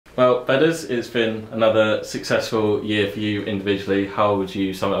Well, Bedders, it's been another successful year for you individually. How would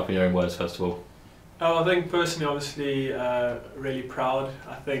you sum it up in your own words, first of all? I think personally, obviously, really proud.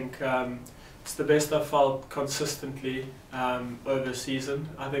 I think it's the best I've felt consistently over a season.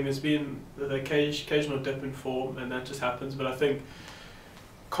 I think there's been the occasional dip in form, and that just happens. But I think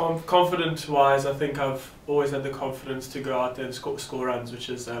confidence-wise, I think I've always had the confidence to go out there and score runs, which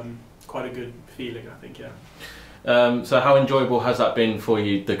is quite a good feeling, I think, yeah. So how enjoyable has that been for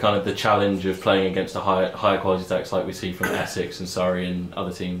you, the challenge of playing against the higher quality decks like we see from Essex and Surrey and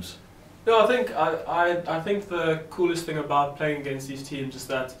other teams? No, I think the coolest thing about playing against these teams is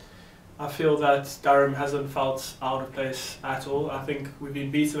that I feel that Durham hasn't felt out of place at all. I think we've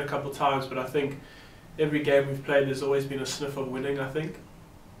been beaten a couple of times, but I think every game we've played there's always been a sniff of winning, I think.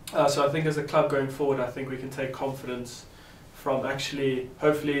 So I think as a club going forward, I think we can take confidence from actually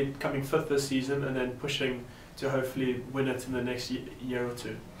hopefully coming fifth this season and then pushing to hopefully win it in the next year or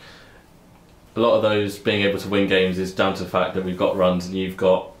two. A lot of those being able to win games is down to the fact that we've got runs, and you've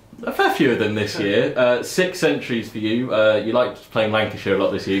got a fair few of them this year. 6 centuries for you. You liked playing Lancashire a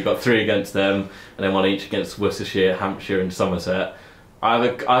lot this year. You got 3 against them, and then 1 each against Worcestershire, Hampshire and Somerset. I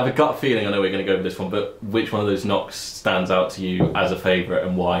have a gut feeling, I know we're going to go over this one, but which one of those knocks stands out to you as a favourite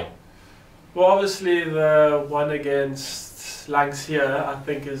and why? Well, obviously the one against Lancs here I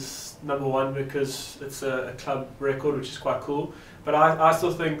think is number 1 because it's a club record, which is quite cool. But I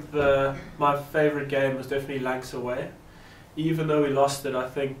still think my favourite game was definitely Lancs away. Even though we lost it, I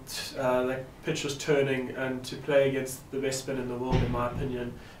think the pitch was turning, and to play against the best spin in the world, in my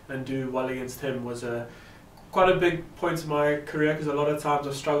opinion, and do well against him was quite a big point in my career, because a lot of times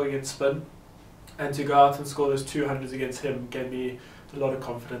I've struggled against spin, and to go out and score those 200s against him gave me a lot of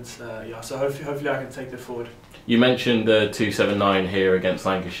confidence. Yeah, so hopefully I can take that forward. You mentioned the 279 here against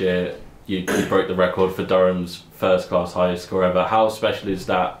Lancashire. You broke the record for Durham's first-class highest score ever. How special is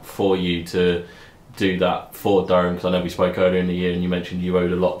that for you to do that for Durham? Because I know we spoke earlier in the year, and you mentioned you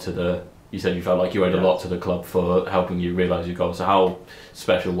owed a lot to you said you felt like you owed a lot to the club for helping you realise your goal. So how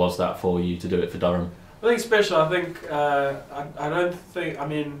special was that for you to do it for Durham? I think special. I think I don't think. I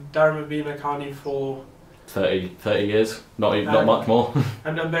mean, Durham have been a county for 30 years, not much more.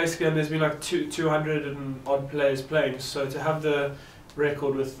 And then basically, there's been like 200 and odd players playing. So to have the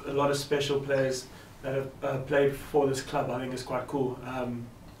record with a lot of special players that have played for this club, I think is quite cool.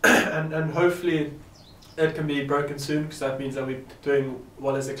 And hopefully it can be broken soon, because that means that we're doing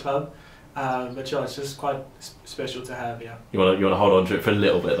well as a club. But yeah, it's just quite special to have. Yeah. You want to hold on to it for a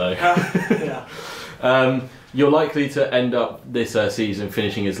little bit though. Yeah. You're likely to end up this season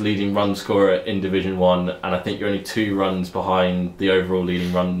finishing as leading run scorer in Division 1, and I think you're only 2 runs behind the overall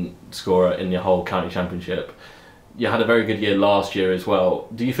leading run scorer in the whole county championship. You had a very good year last year as well.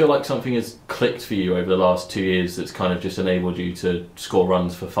 Do you feel like something has clicked for you over the last 2 years that's kind of just enabled you to score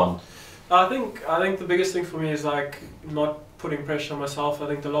runs for fun? I think the biggest thing for me is like not putting pressure on myself. I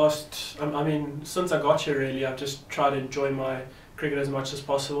think since I got here really, I've just tried to enjoy my cricket as much as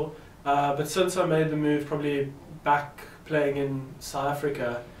possible. But since I made the move, probably back playing in South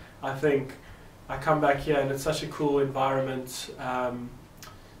Africa, I think I come back here and it's such a cool environment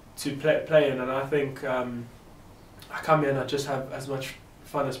to play in, and I think I come here and I just have as much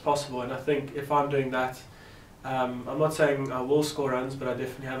fun as possible. And I think if I'm doing that, I'm not saying I will score runs, but I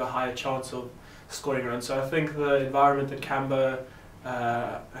definitely have a higher chance of scoring runs. So I think the environment that Camber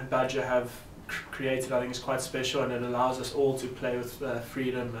and Badger have created, I think, is quite special, and it allows us all to play with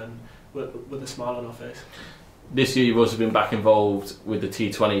freedom and with a smile on our face. This year you've also been back involved with the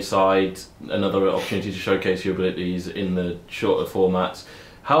T20 side, another opportunity to showcase your abilities in the shorter formats.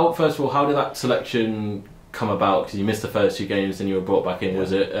 First of all, how did that selection come about? Because you missed the first 2 games, then you were brought back in. Yeah.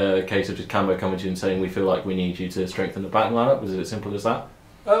 Was it a case of just Cambo coming to you and saying, we feel like we need you to strengthen the batting lineup? Was it as simple as that?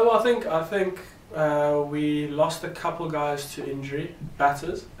 Well, I think we lost a couple guys to injury,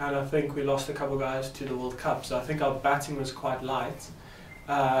 batters, and I think we lost a couple guys to the World Cup. So I think our batting was quite light.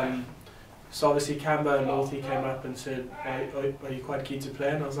 So obviously Camber and Northey came up and said, hey, are you quite keen to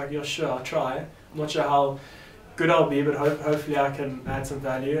play? And I was like, yeah, sure, I'll try. I'm not sure how good I'll be, but hopefully I can add some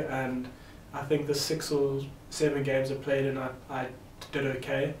value. And I think the 6 or 7 games I played in, I did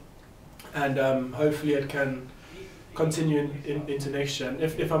okay. And hopefully it can continue into next year. And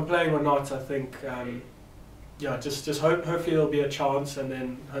if I'm playing or not, I think, yeah, just hopefully there'll be a chance, and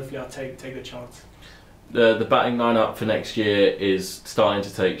then hopefully I'll take the chance. The batting lineup for next year is starting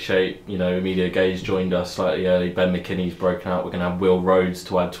to take shape. You know, Emilia Gay's joined us slightly early. Ben McKinney's broken out. We're going to have Will Rhodes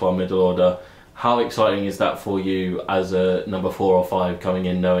to add to our middle order. How exciting is that for you as a number 4 or 5 coming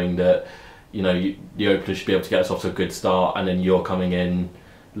in, knowing that the openers should be able to get us off to a good start, and then you're coming in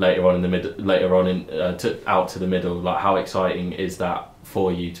later on in the mid, out to the middle? Like, how exciting is that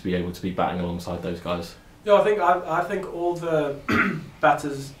for you to be able to be batting alongside those guys? Yeah, I think all the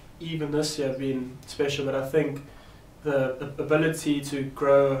batters even this year have been special, but I think the ability to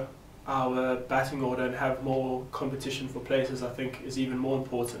grow our batting order and have more competition for places, I think, is even more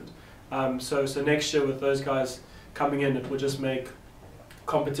important. So next year with those guys coming in, it will just make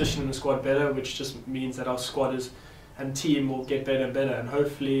competition in the squad better, which just means that our squad and team will get better and better, and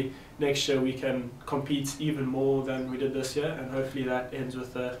hopefully next year we can compete even more than we did this year, and hopefully that ends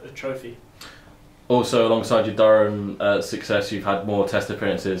with a trophy. Also, alongside your Durham success, you've had more Test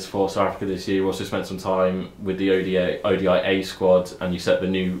appearances for South Africa this year. You also spent some time with the ODI A squad, and you set the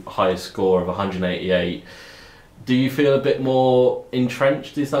new highest score of 188. Do you feel a bit more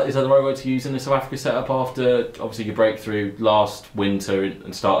entrenched? Is that the right word to use in the South Africa setup after obviously your breakthrough last winter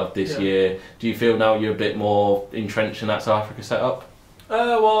and start of this year? Do you feel now you're a bit more entrenched in that South Africa setup?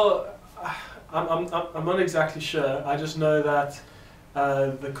 Well, I'm not exactly sure. I just know that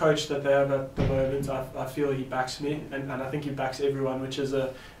the coach that they have at the moment, I feel he backs me, and I think he backs everyone, which is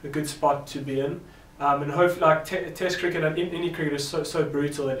a good spot to be in. And hopefully, like Test cricket and any cricket is so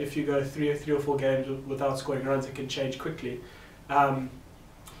brutal that if you go three or four games without scoring runs, it can change quickly.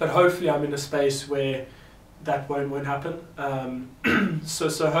 But hopefully, I'm in a space where that won't happen.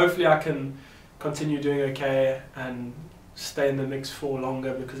 So hopefully, I can continue doing okay and stay in the mix for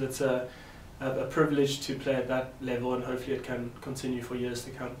longer, because it's a privilege to play at that level, and hopefully it can continue for years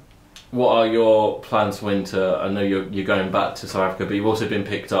to come. What are your plans for winter? I know you're going back to South Africa, but you've also been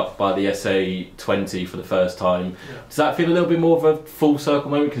picked up by the SA20 for the first time. Yeah. Does that feel a little bit more of a full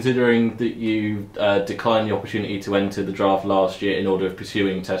circle moment, considering that you declined the opportunity to enter the draft last year in order of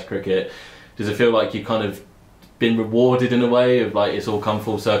pursuing Test cricket? Does it feel like you've kind of been rewarded in a way of like it's all come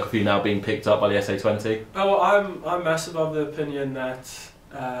full circle for you now being picked up by the SA20? Oh, well, I'm massive of the opinion that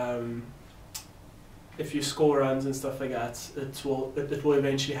if you score runs and stuff like that, it will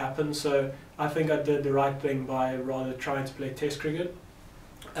eventually happen. So I think I did the right thing by rather trying to play Test cricket,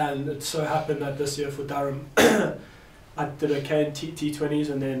 and it so happened that this year for Durham I did okay in T20s,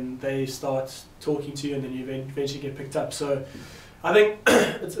 and then they start talking to you, and then you eventually get picked up. So I think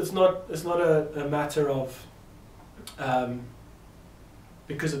it's not a matter of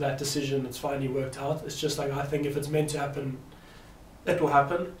because of that decision it's finally worked out. It's just like, I think if it's meant to happen, it will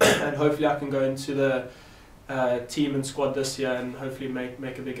happen, and hopefully I can go into the team and squad this year and hopefully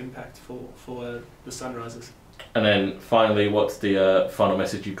make a big impact for the Sunrisers. And then finally, what's the final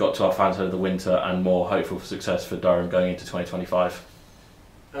message you've got to our fans over the winter and more hopeful for success for Durham going into 2025?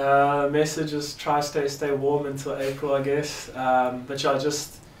 Message is try stay warm until April, I guess. But yeah,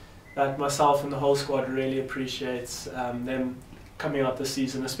 just that myself and the whole squad really appreciates them coming out this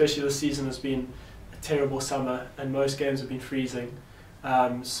season. Especially this season has been a terrible summer and most games have been freezing.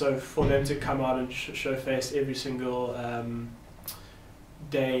 So for them to come out and show face every single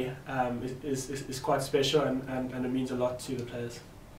day is quite special, and it means a lot to the players.